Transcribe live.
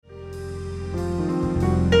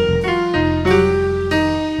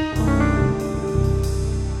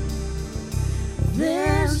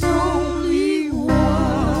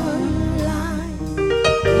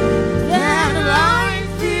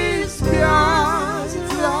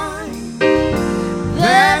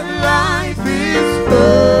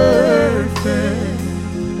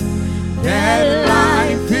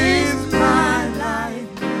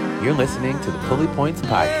listening to the Pulley Points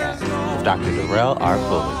podcast with Dr. Darrell R.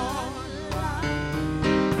 Pulley.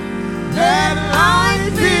 That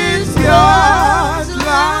life is God's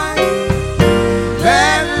life.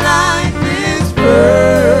 That life is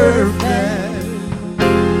perfect.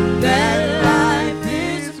 That life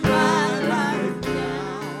is my life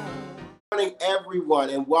now. Good morning, everyone,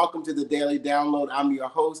 and welcome to the Daily Download. I'm your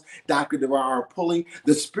host, Dr. Darrell R. Pulley,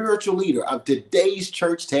 the spiritual leader of today's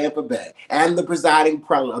Church Tampa Bay and the presiding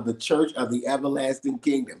prelate of the Church of the Everlasting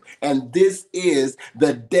Kingdom. And this is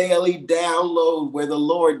the Daily Download, where the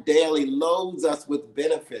Lord daily loads us with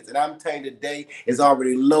benefits. And I'm telling you, today is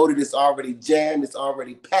already loaded, it's already jammed, it's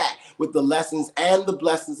already packed with the lessons and the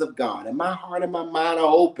blessings of God. And my heart and my mind are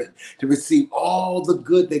open to receive all the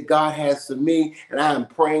good that God has for me. And I am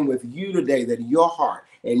praying with you today that your heart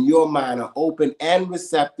and your mind are open and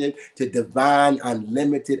receptive to divine,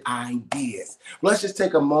 unlimited ideas. Let's just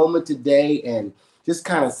take a moment today and just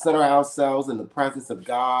kind of center ourselves in the presence of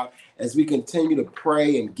God as we continue to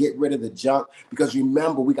pray and get rid of the junk. Because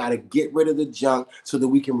remember, we got to get rid of the junk so that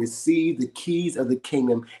we can receive the keys of the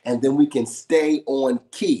kingdom, and then we can stay on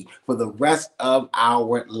key for the rest of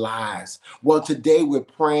our lives. Well, today we're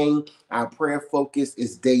praying. Our prayer focus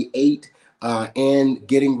is day 8. And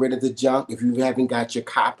getting rid of the junk. If you haven't got your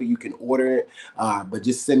copy, you can order it, but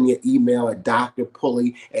just send me an email at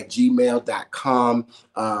drpulley@gmail.com.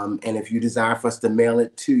 And if you desire for us to mail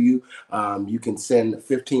it to you, you can send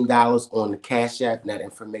 $15 on the Cash App, and that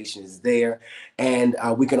information is there. And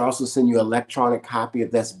we can also send you an electronic copy if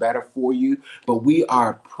that's better for you. But we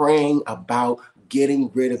are praying about getting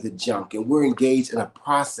rid of the junk, and we're engaged in a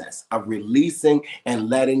process of releasing and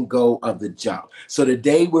letting go of the junk. So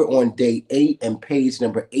today we're on day 8 and page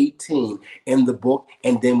number 18 in the book,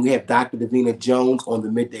 and then we have Dr. Davina Jones on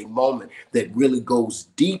the Midday Moment that really goes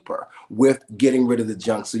deeper with getting rid of the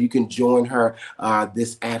junk. So you can join her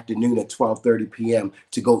this afternoon at 12:30 p.m.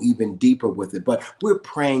 to go even deeper with it. But we're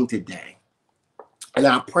praying today. And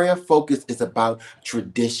our prayer focus is about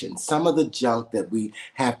tradition. Some of the junk that we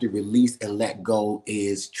have to release and let go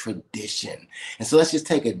is tradition. And so let's just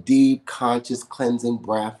take a deep, conscious, cleansing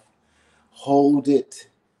breath, hold it,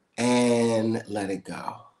 and let it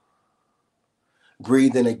go.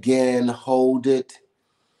 Breathe in again, hold it,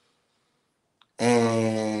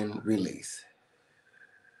 and release.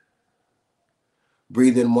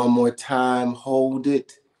 Breathe in one more time, hold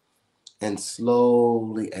it, and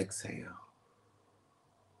slowly exhale.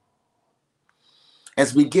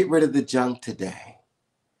 As we get rid of the junk today,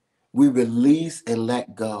 we release and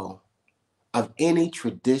let go of any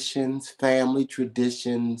traditions, family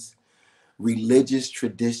traditions, religious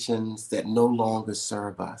traditions that no longer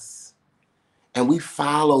serve us. And we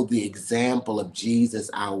follow the example of Jesus,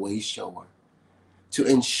 our way shower, to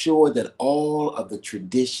ensure that all of the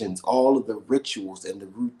traditions, all of the rituals and the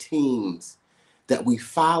routines that we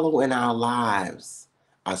follow in our lives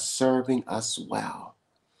are serving us well.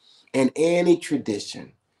 And any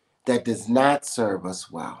tradition that does not serve us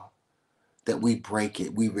well, that we break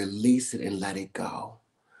it, we release it and let it go.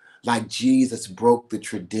 Like Jesus broke the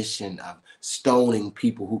tradition of stoning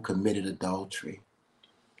people who committed adultery.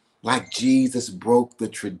 Like Jesus broke the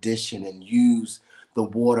tradition and used the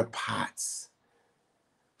water pots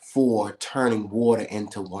for turning water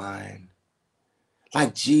into wine.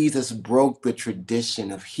 Like Jesus broke the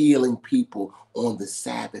tradition of healing people on the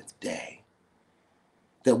Sabbath day.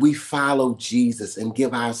 That we follow Jesus and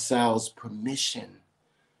give ourselves permission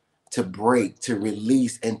to break, to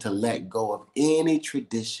release, and to let go of any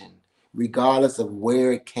tradition, regardless of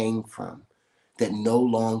where it came from, that no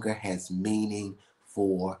longer has meaning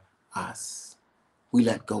for us. We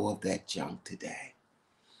let go of that junk today.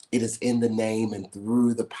 It is in the name and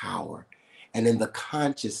through the power and in the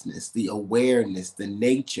consciousness, the awareness, the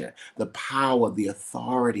nature, the power, the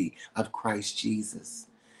authority of Christ Jesus.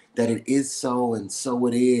 That it is so, and so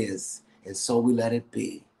it is, and so we let it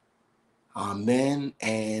be. Amen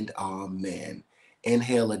and amen.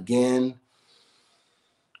 Inhale again,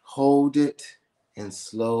 hold it, and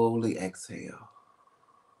slowly exhale.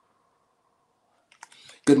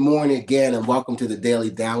 Good morning again, and welcome to the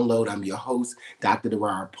Daily Download. I'm your host, Dr.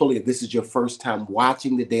 Darrell Pulley. If this is your first time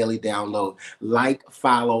watching the Daily Download, like,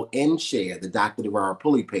 follow, and share the Dr. Darrell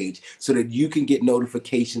Pulley page so that you can get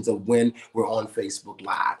notifications of when we're on Facebook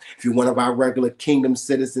Live. If you're one of our regular Kingdom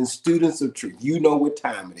citizens, students of truth, you know what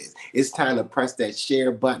time it is. It's time to press that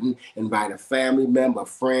share button, invite a family member, a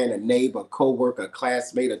friend, a neighbor, a coworker, a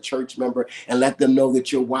classmate, a church member, and let them know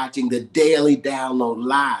that you're watching the Daily Download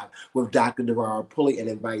live with Dr. Darrell Pulley. And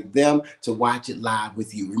invite them to watch it live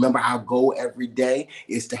with you. Remember, our goal every day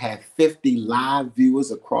is to have 50 live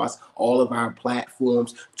viewers across all of our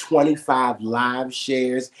platforms, 25 live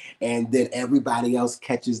shares, and then everybody else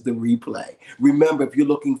catches the replay. Remember, if you're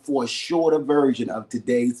looking for a shorter version of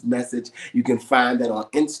today's message, you can find that on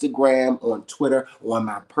Instagram, on Twitter, or on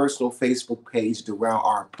my personal Facebook page, Darrell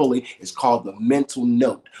R. Pulley. It's called The Mental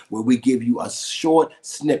Note, where we give you a short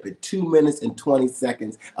snippet, 2 minutes and 20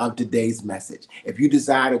 seconds of today's message. If you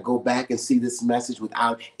desire to go back and see this message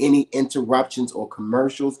without any interruptions or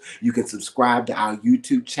commercials, you can subscribe to our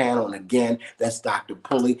YouTube channel. And again, that's Dr.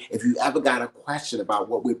 Pulley. If you ever got a question about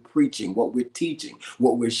what we're preaching, what we're teaching,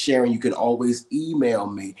 what we're sharing, you can always email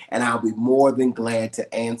me, and I'll be more than glad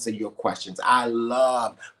to answer your questions. I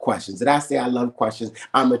love questions. Did I say I love questions?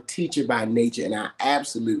 I'm a teacher by nature, and I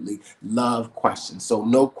absolutely love questions. So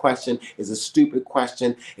no question is a stupid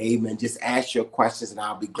question. Amen. Just ask your questions, and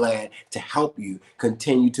I'll be glad to help you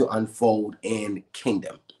continue to unfold in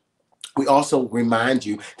kingdom. We also remind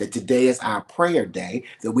you that today is our prayer day,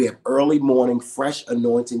 that we have early morning fresh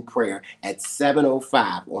anointing prayer at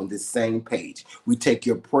 7:05 on this same page. We take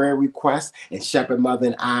your prayer requests, and Shepherd Mother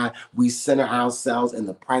and I, we center ourselves in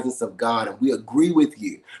the presence of God, and we agree with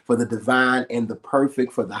you for the divine and the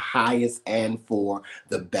perfect, for the highest and for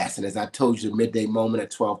the best. And as I told you, the midday moment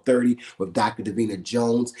at 12:30 with Dr. Davina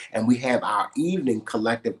Jones, and we have our evening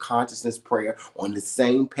collective consciousness prayer on the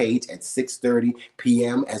same page at 6:30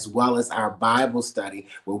 p.m., as well as our Bible study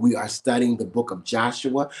where we are studying the book of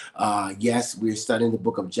Joshua. Yes, we're studying the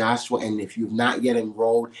book of Joshua. And if you've not yet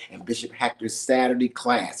enrolled in Bishop Hector's Saturday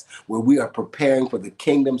class where we are preparing for the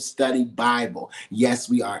Kingdom Study Bible, yes,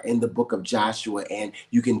 we are in the book of Joshua, and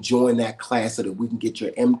you can join that class so that we can get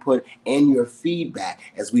your input and your feedback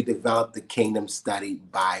as we develop the Kingdom Study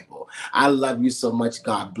Bible. I love you so much.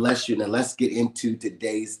 God bless you. Now let's get into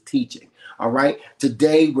today's teaching. All right.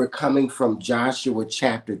 Today we're coming from Joshua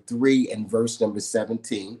chapter 3 and verse number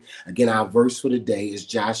 17. Again, our verse for today is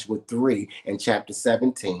Joshua 3 and chapter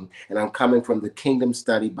 17. And I'm coming from the Kingdom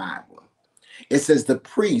Study Bible. It says, the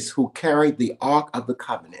priests who carried the Ark of the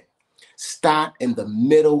Covenant stopped in the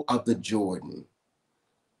middle of the Jordan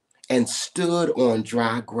and stood on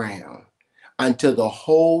dry ground until the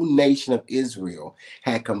whole nation of Israel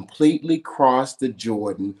had completely crossed the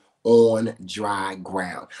Jordan on dry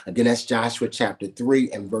ground. Again, that's Joshua chapter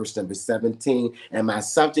 3 and verse number 17. And my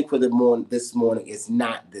subject for this morning is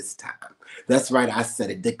not this time. That's right, I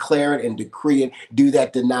said it. Declare it and decree it. Do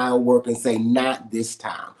that denial work and say, not this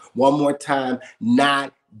time. One more time,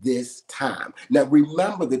 not this time. Now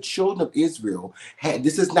remember, the children of Israel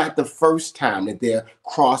this is not the first time that they're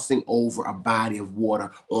crossing over a body of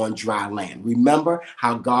water on dry land. Remember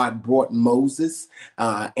how God brought Moses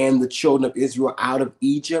and the children of Israel out of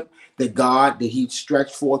Egypt, that he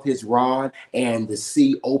stretched forth his rod and the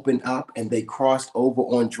sea opened up and they crossed over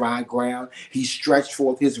on dry ground. He stretched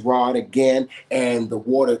forth his rod again and the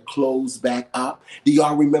water closed back up. Do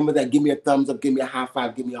y'all remember that? Give me a thumbs up, give me a high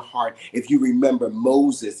five, give me a heart if you remember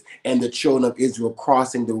Moses and the children of Israel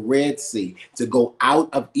crossing the Red Sea to go out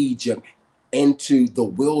of Egypt into the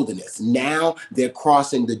wilderness. Now they're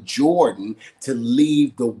crossing the Jordan to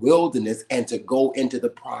leave the wilderness and to go into the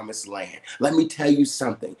promised land. Let me tell you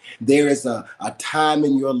something. There is a time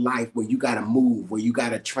in your life where you got to move, where you got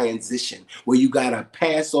to transition, where you got to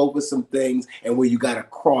pass over some things and where you got to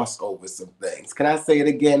cross over some things. Can I say it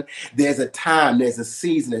again? There's a time, there's a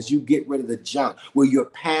season as you get rid of the junk where you're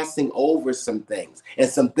passing over some things and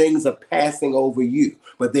some things are passing over you.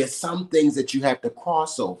 But there's some things that you have to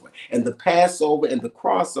cross over, and the Passover and the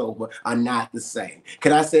crossover are not the same.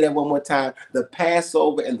 Can I say that one more time? The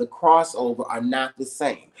Passover and the crossover are not the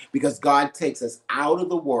same, because God takes us out of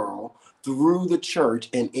the world, through the church,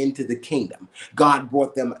 and into the kingdom. God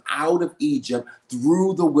brought them out of Egypt,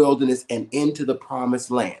 through the wilderness, and into the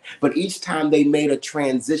promised land. But each time they made a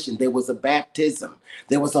transition, there was a baptism.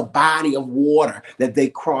 There was a body of water that they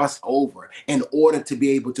crossed over in order to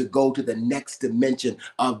be able to go to the next dimension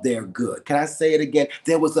of their good. Can I say it again?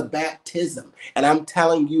 There was a baptism. And I'm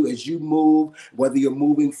telling you, as you move, whether you're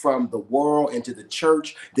moving from the world into the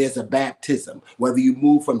church, there's a baptism. Whether you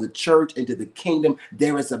move from the church into the kingdom,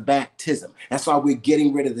 there is a baptism. That's why we're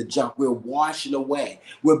getting rid of the junk. We're washing away.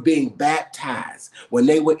 We're being baptized. When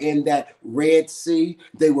they were in that Red Sea,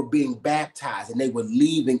 they were being baptized and they were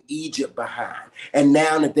leaving Egypt behind. And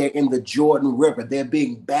now that they're in the Jordan River, they're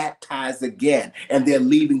being baptized again and they're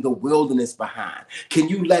leaving the wilderness behind. Can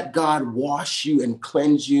you let God wash you and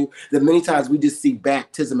cleanse you? That many times we just see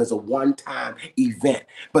baptism as a one-time event,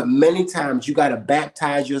 but many times you got to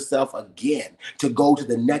baptize yourself again to go to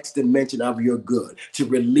the next dimension of your good, to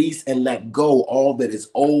release and and let go all that is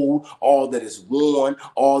old, all that is worn,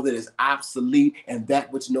 all that is obsolete, and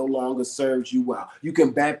that which no longer serves you well. You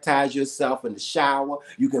can baptize yourself in the shower.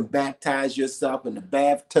 You can baptize yourself in the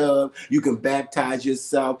bathtub. You can baptize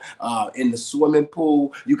yourself in the swimming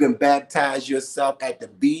pool. You can baptize yourself at the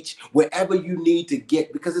beach, wherever you need to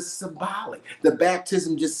get, because it's symbolic. The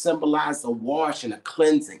baptism just symbolizes a washing, a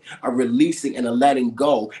cleansing, a releasing, and a letting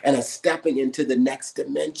go, and a stepping into the next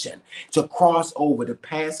dimension, to cross over, to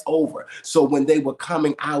pass over. So when they were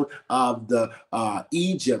coming out of the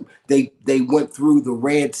Egypt, they went through the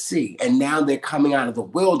Red Sea, and now they're coming out of the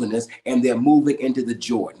wilderness and they're moving into the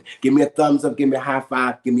Jordan. Give me a thumbs up, give me a high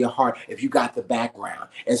five, give me a heart if you got the background.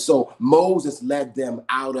 And so Moses led them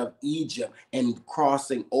out of Egypt and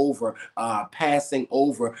crossing over, passing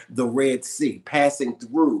over the Red Sea, passing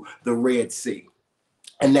through the Red Sea.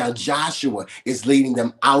 And now Joshua is leading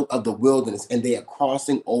them out of the wilderness and they are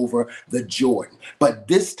crossing over the Jordan. But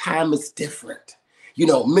this time it's different. You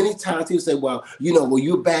know, many times people say, well,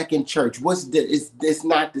 you're back in church. What's this? It's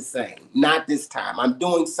not the same. Not this time. I'm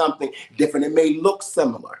doing something different. It may look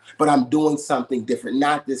similar, but I'm doing something different.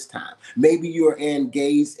 Not this time. Maybe you're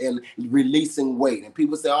engaged in releasing weight and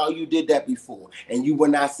people say, oh, you did that before and you were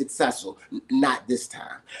not successful. Not this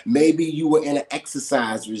time. Maybe you were in an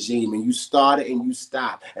exercise regime and you started and you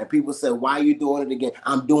stopped and people say, why are you doing it again?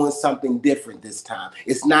 I'm doing something different this time.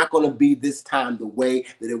 It's not going to be this time the way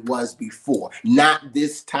that it was before. Not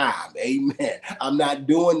this time. Amen. I'm not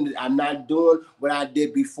doing what I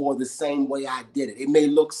did before the same way I did it. It may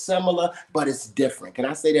look similar, but it's different. Can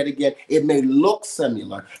I say that again? It may look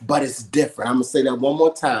similar, but it's different. I'm going to say that one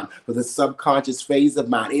more time for the subconscious phase of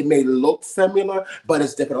mind. It may look similar, but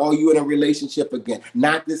it's different. Oh, you're in a relationship again.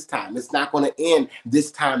 Not this time. It's not going to end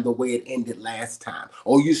this time the way it ended last time.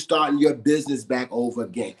 Or you starting your business back over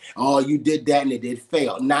again. Oh, you did that and it did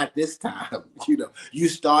fail. Not this time. You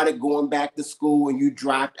started going back to school and you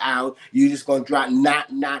dropped out. You're just going to drop.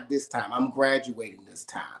 Not this time. I'm graduating this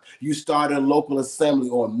time. You started a local assembly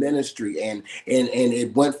or ministry and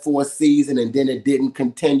it went for a season and then it didn't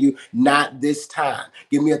continue. Not this time.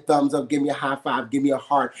 Give me a thumbs up. Give me a high five. Give me a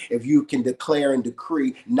heart if you can declare and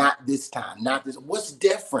decree. Not this time. Not this. What's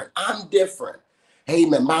different? I'm different.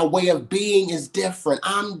 Amen. My way of being is different.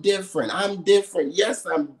 I'm different. I'm different. Yes,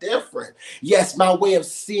 I'm different. Yes, my way of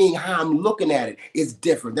seeing how I'm looking at it is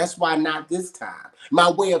different. That's why not this time. My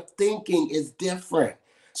way of thinking is different.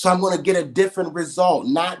 So I'm going to get a different result.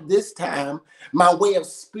 Not this time. My way of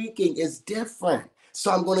speaking is different.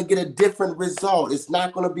 So I'm going to get a different result. It's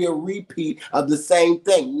not going to be a repeat of the same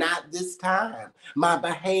thing. Not this time. My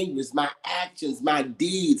behaviors, my actions, my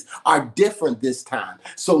deeds are different this time.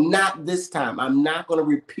 So not this time. I'm not going to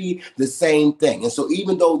repeat the same thing. And so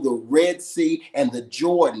even though the Red Sea and the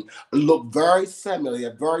Jordan look very similar,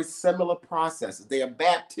 they're very similar processes. They are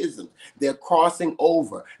baptisms. They're crossing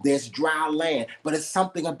over. There's dry land. But it's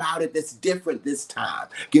something about it that's different this time.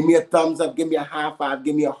 Give me a thumbs up. Give me a high five.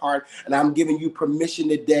 Give me a heart. And I'm giving you permission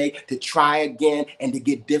today to try again and to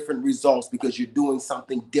get different results because you're doing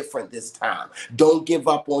something different this time. Don't give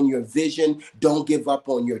up on your vision. Don't give up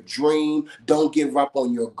on your dream. Don't give up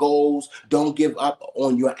on your goals. Don't give up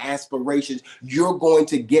on your aspirations. You're going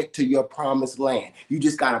to get to your promised land. You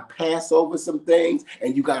just got to pass over some things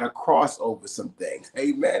and you got to cross over some things.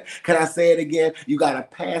 Amen. Can I say it again? You got to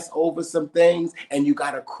pass over some things and you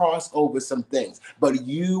got to cross over some things, but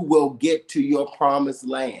you will get to your promised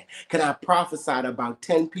land. Can I prophesy to about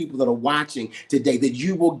 10 people that are watching today that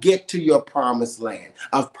you will get to your promised land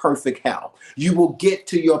of perfect health. You will get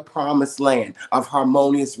to your promised land of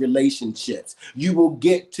harmonious relationships. You will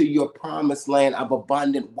get to your promised land of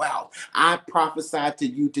abundant wealth. I prophesy to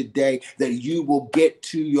you today that you will get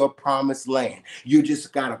to your promised land. You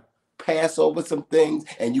just got to pass over some things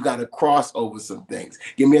and you got to cross over some things.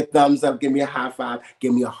 Give me a thumbs up. Give me a high five.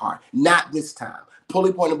 Give me a heart. Not this time.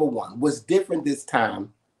 Pulley point number one. What's different this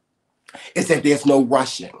time is that there's no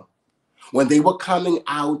rushing. When they were coming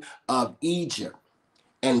out of Egypt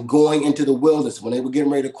and going into the wilderness, when they were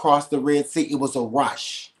getting ready to cross the Red Sea, it was a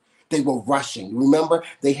rush. They were rushing. Remember,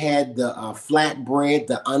 they had the flat bread,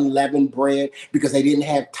 the unleavened bread, because they didn't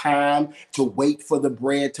have time to wait for the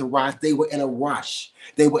bread to rise. They were in a rush.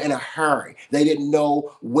 They were in a hurry. They didn't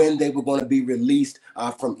know when they were going to be released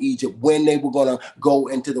from Egypt, when they were going to go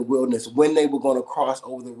into the wilderness, when they were going to cross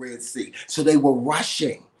over the Red Sea. So they were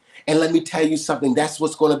rushing. And let me tell you something, that's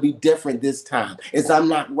what's going to be different this time, is I'm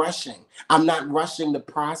not rushing. I'm not rushing the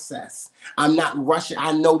process. I'm not rushing.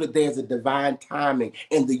 I know that there's a divine timing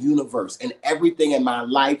in the universe, and everything in my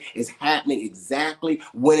life is happening exactly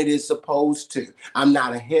when it is supposed to. I'm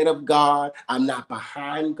not ahead of God. I'm not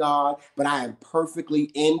behind God, but I am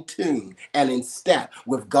perfectly in tune and in step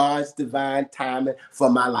with God's divine timing for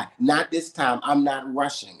my life. Not this time. I'm not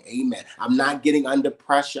rushing. Amen. I'm not getting under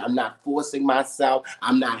pressure. I'm not forcing myself.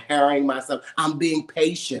 I'm not hurrying myself. I'm being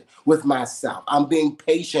patient with myself. I'm being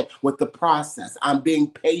patient with the process. I'm being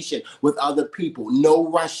patient with other people. No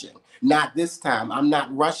rushing. Not this time. I'm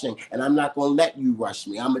not rushing, and I'm not going to let you rush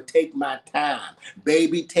me. I'm going to take my time.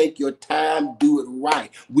 Baby, take your time. Do it right.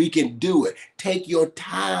 We can do it. Take your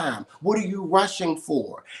time. What are you rushing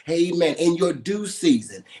for? Amen. In your due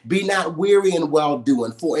season, be not weary in well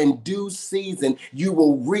doing, for in due season you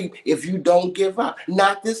will reap if you don't give up.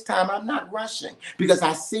 Not this time. I'm not rushing, because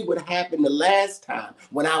I see what happened the last time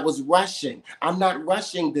when I was rushing. I'm not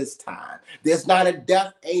rushing this time. There's not a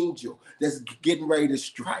death angel that's getting ready to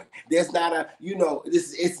strike. There's not a,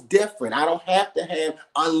 it's different. I don't have to have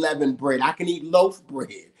unleavened bread. I can eat loaf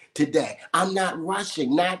bread today. I'm not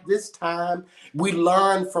rushing. Not this time. We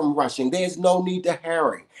learn from rushing. There's no need to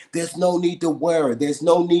hurry. There's no need to worry. There's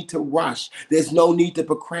no need to rush. There's no need to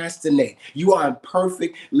procrastinate. You are in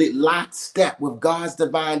perfect lockstep with God's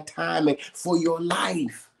divine timing for your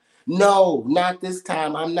life. No, not this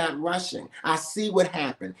time. I'm not rushing. I see what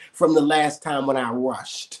happened from the last time when I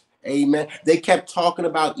rushed. Amen. They kept talking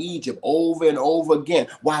about Egypt over and over again.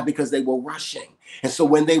 Why? Because they were rushing. And so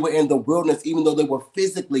when they were in the wilderness, even though they were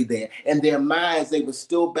physically there, in their minds, they were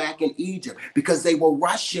still back in Egypt because they were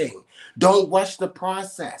rushing. Don't rush the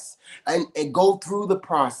process and go through the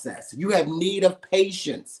process. You have need of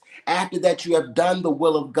patience. After that, you have done the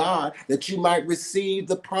will of God, that you might receive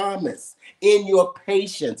the promise. In your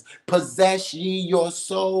patience, possess ye your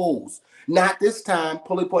souls. Not this time.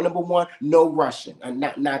 Pulley point number one, no rushing.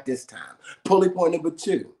 Not this time. Pulley point number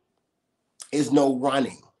two is no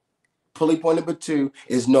running. Pulley point number two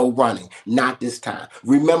is no running. Not this time.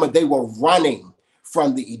 Remember, they were running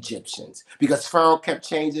from the Egyptians because Pharaoh kept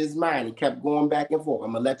changing his mind. He kept going back and forth.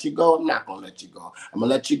 I'm going to let you go. I'm not going to let you go. I'm going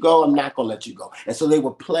to let you go. I'm not going to let you go. And so they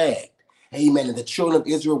were plagued. Amen. And the children of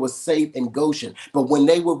Israel were safe in Goshen. But when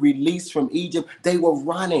they were released from Egypt, they were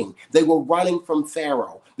running. They were running from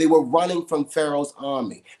Pharaoh. They were running from Pharaoh's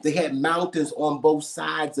army. They had mountains on both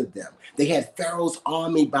sides of them. They had Pharaoh's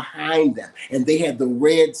army behind them. And they had the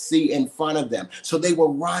Red Sea in front of them. So they were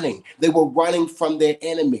running. They were running from their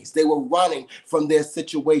enemies. They were running from their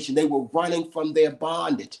situation. They were running from their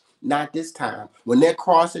bondage. Not this time. When they're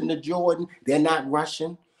crossing the Jordan, they're not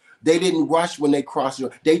rushing. They didn't rush when they crossed.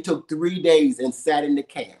 They took 3 days and sat in the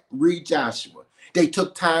camp. Read Joshua. They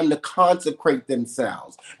took time to consecrate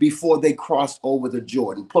themselves before they crossed over the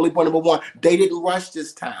Jordan. Pulley point number one, they didn't rush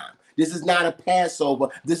this time. This is not a Passover.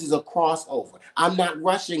 This is a crossover. I'm not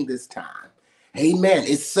rushing this time. Amen.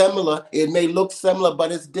 It's similar. It may look similar,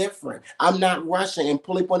 but it's different. I'm not rushing. And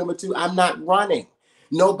pulley point number two, I'm not running.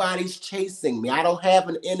 Nobody's chasing me. I don't have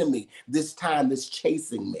an enemy this time that's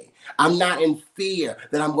chasing me. I'm not in fear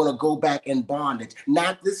that I'm going to go back in bondage.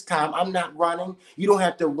 Not this time. I'm not running. You don't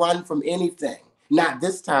have to run from anything. Not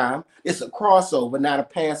this time. It's a crossover, not a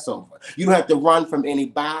Passover. You don't have to run from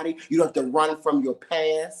anybody. You don't have to run from your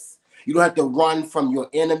past. You don't have to run from your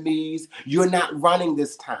enemies. You're not running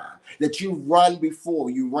this time. That you've run before.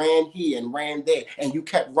 You ran here and ran there, and you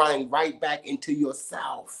kept running right back into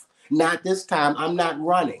yourself. Not this time. I'm not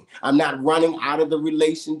running. I'm not running out of the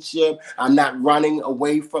relationship. I'm not running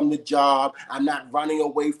away from the job. I'm not running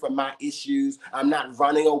away from my issues. I'm not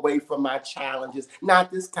running away from my challenges. Not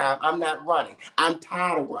this time. I'm not running. I'm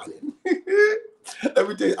tired of running. Let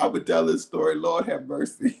me tell you, I'm going to tell this story. Lord have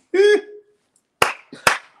mercy.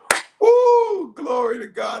 Ooh, glory to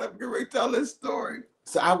God. I'm going to tell this story.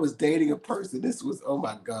 So I was dating a person. This was, oh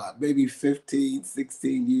my God, maybe 15,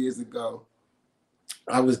 16 years ago.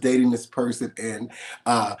 I was dating this person, and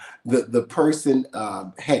the person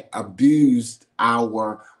had abused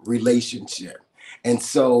our relationship. And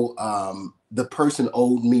so the person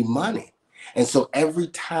owed me money. And so every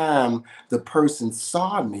time the person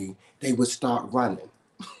saw me, they would start running.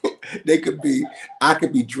 I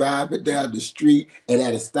could be driving down the street and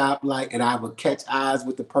at a stoplight, and I would catch eyes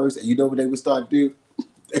with the person. You know what they would start doing?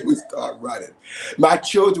 They would start running. My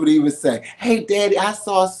children would even say, "Hey, Daddy, I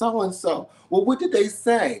saw so-and-so." Well, what did they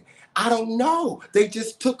say? I don't know. They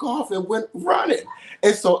just took off and went running.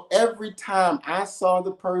 And so every time I saw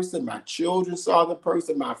the person, my children saw the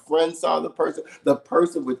person, my friends saw the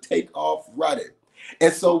person would take off running.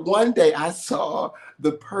 And so one day I saw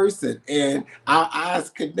the person and our eyes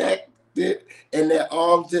connected and their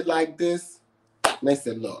arms did like this. And they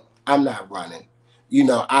said, "Look, I'm not running. You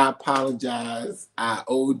know, I apologize. I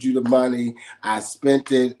owed you the money. I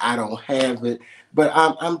spent it. I don't have it. But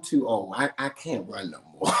I'm too old. I can't run no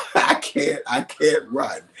more. I can't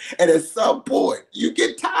run. And at some point, you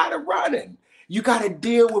get tired of running. You got to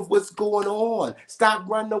deal with what's going on. Stop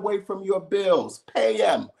running away from your bills. Pay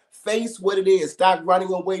them. Face what it is. Stop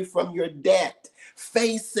running away from your debt.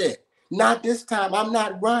 Face it. Not this time. I'm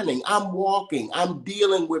not running. I'm walking. I'm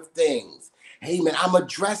dealing with things. Hey man, I'm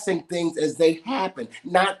addressing things as they happen.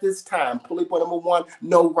 Not this time. Pulley point number one,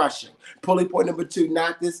 no rushing. Pulley point number two,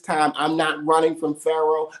 not this time. I'm not running from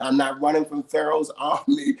Pharaoh. I'm not running from Pharaoh's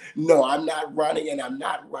army. No, I'm not running and I'm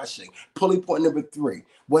not rushing. Pulley point number three,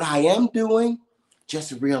 what I am doing,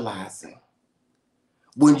 just realizing.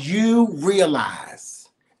 When you realize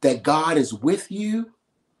that God is with you,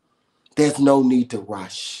 there's no need to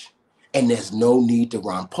rush and there's no need to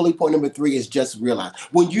run. Pulley point number three is just realize.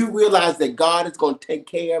 When you realize that God is going to take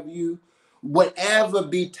care of you, whatever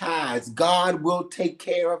betides, God will take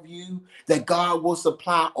care of you, that God will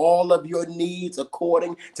supply all of your needs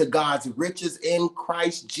according to God's riches in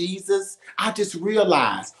Christ Jesus. I just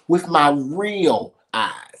realized with my real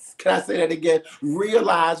eyes. Can I say that again?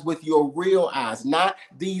 Realize with your real eyes, not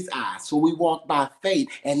these eyes. So we walk by faith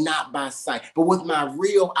and not by sight, but with my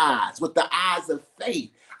real eyes, with the eyes of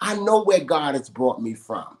faith. I know where God has brought me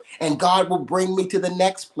from, and God will bring me to the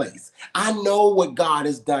next place. I know what God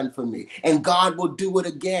has done for me, and God will do it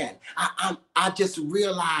again. I just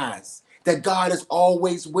realize that God is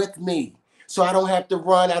always with me. So I don't have to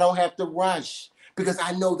run, I don't have to rush. Because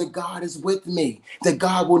I know that God is with me, that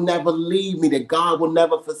God will never leave me, that God will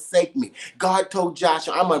never forsake me. God told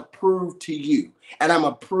Joshua, I'm going to prove to you, and I'm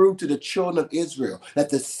going to prove to the children of Israel that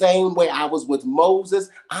the same way I was with Moses,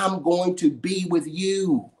 I'm going to be with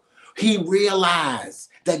you. He realized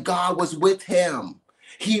that God was with him.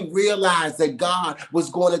 He realized that God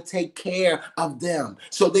was going to take care of them.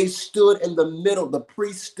 So they stood in the middle. The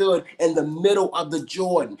priest stood in the middle of the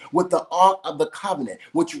Jordan with the Ark of the Covenant,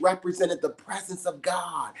 which represented the presence of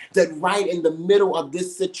God. That right in the middle of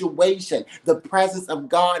this situation, the presence of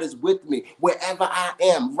God is with me wherever I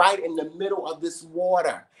am, right in the middle of this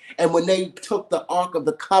water. And when they took the Ark of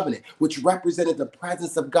the Covenant, which represented the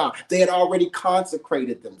presence of God, they had already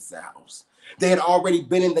consecrated themselves. They had already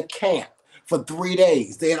been in the camp for 3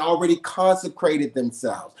 days. They had already consecrated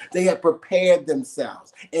themselves. They had prepared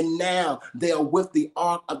themselves. And now they are with the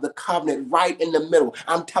Ark of the Covenant right in the middle.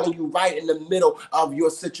 I'm telling you, right in the middle of your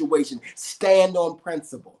situation. Stand on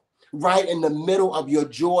principle. Right in the middle of your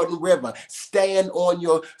Jordan River. Stand on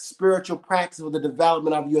your spiritual practice for the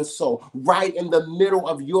development of your soul. Right in the middle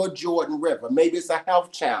of your Jordan River. Maybe it's a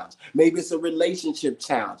health challenge. Maybe it's a relationship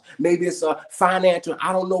challenge. Maybe it's a financial.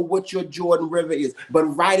 I don't know what your Jordan River is, but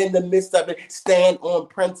right in the midst of it, stand on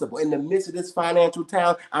principle. In the midst of this financial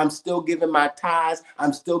challenge, I'm still giving my tithes.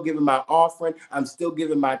 I'm still giving my offering. I'm still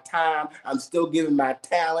giving my time. I'm still giving my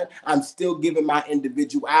talent. I'm still giving my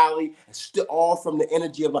individuality. Still all from the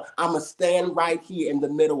energy of I'm going to stand right here in the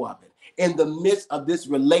middle of it. In the midst of this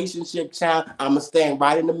relationship challenge, I'm going to stand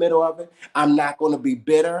right in the middle of it. I'm not going to be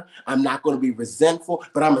bitter. I'm not going to be resentful,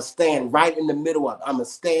 but I'm going to stand right in the middle of it. I'm going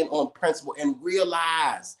to stand on principle and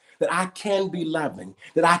realize that I can be loving,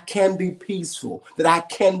 that I can be peaceful, that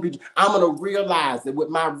I'm going to realize that with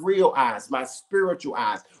my real eyes, my spiritual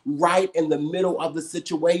eyes, right in the middle of the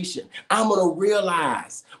situation, I'm going to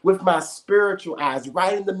realize with my spiritual eyes,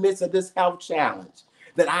 right in the midst of this health challenge,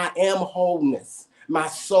 that I am wholeness. My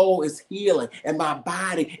soul is healing and my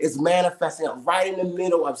body is manifesting right in the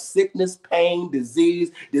middle of sickness, pain,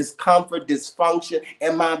 disease, discomfort, dysfunction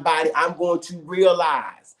in my body. I'm going to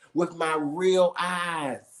realize with my real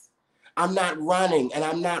eyes. I'm not running and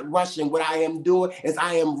I'm not rushing. What I am doing is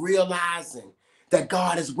I am realizing that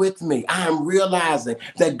God is with me. I am realizing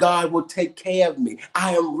that God will take care of me.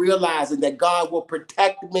 I am realizing that God will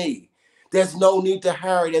protect me. There's no need to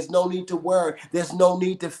hurry. There's no need to worry. There's no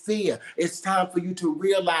need to fear. It's time for you to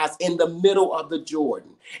realize in the middle of the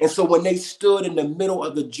Jordan. And so when they stood in the middle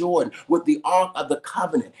of the Jordan with the Ark of the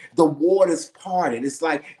Covenant, the waters parted. It's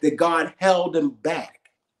like that God held them back.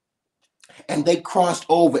 And they crossed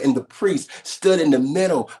over, and the priest stood in the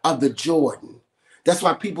middle of the Jordan. That's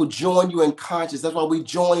why people join you in conscience. That's why we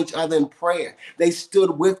join each other in prayer. They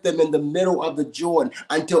stood with them in the middle of the Jordan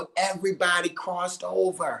until everybody crossed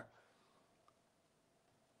over.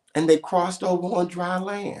 And they crossed over on dry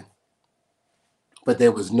land. But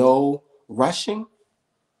there was no rushing.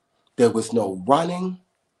 There was no running.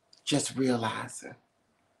 Just realizing.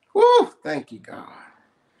 Woo, thank you, God.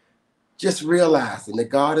 Just realizing that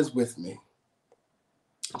God is with me.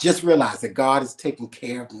 Just realize that God is taking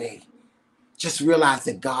care of me. Just realize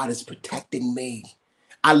that God is protecting me.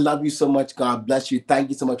 I love you so much. God bless you. Thank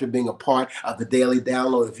you so much for being a part of the Daily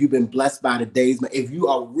Download. If you've been blessed by today's, if you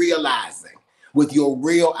are realizing with your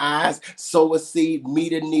real eyes, sow a seed,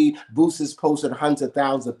 meet a need, boost this post that hundreds of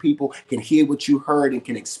thousands of people can hear what you heard and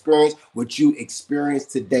can experience what you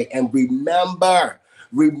experienced today. And remember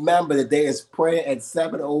that there is prayer at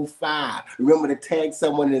 7:05. Remember to tag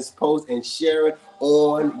someone in this post and share it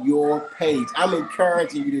on your page. I'm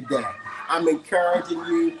encouraging you today. I'm encouraging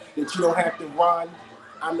you that you don't have to run.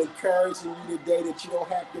 I'm encouraging you today that you don't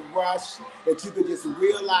have to rush, that you can just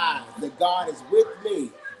realize that God is with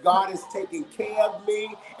me. God is taking care of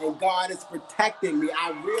me, and God is protecting me. I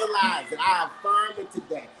realize that I affirm it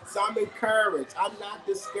today. So I'm encouraged. I'm not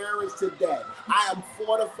discouraged today. I am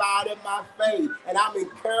fortified in my faith, and I'm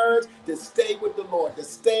encouraged to stay with the Lord, to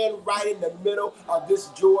stand right in the middle of this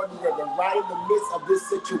Jordan River, right in the midst of this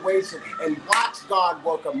situation, and watch God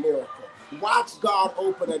work a miracle. Watch God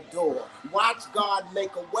open a door. Watch God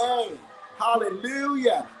make a way.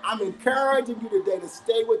 Hallelujah. I'm encouraging you today to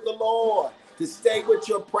stay with the Lord, to stay with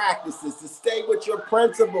your practices, to stay with your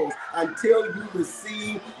principles until you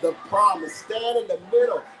receive the promise. Stand in the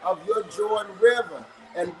middle of your Jordan River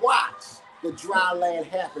and watch the dry land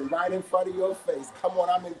happen right in front of your face. Come on,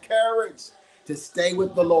 I'm encouraged to stay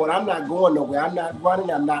with the Lord. I'm not going nowhere. I'm not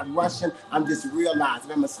running. I'm not rushing. I'm just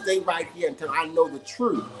realizing I'm going to stay right here until I know the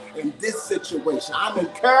truth in this situation. I'm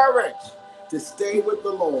encouraged to stay with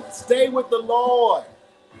the Lord. Stay with the Lord.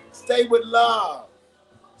 Stay with love.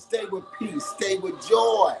 Stay with peace. Stay with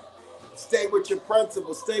joy. Stay with your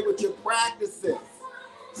principles. Stay with your practices.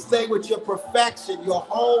 Stay with your perfection, your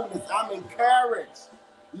wholeness. I'm encouraged.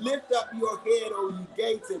 Lift up your head, O ye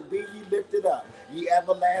gates, and be ye lifted up, ye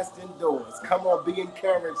everlasting doors. Come on, be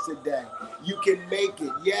encouraged today. You can make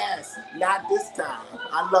it. Yes, not this time.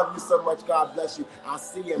 I love you so much. God bless you. I'll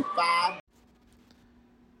see you in 5.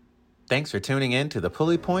 Thanks for tuning in to the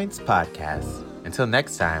Pulley Points podcast. Until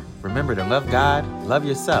next time, remember to love God, love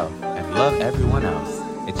yourself, and love everyone else.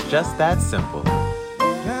 It's just that simple.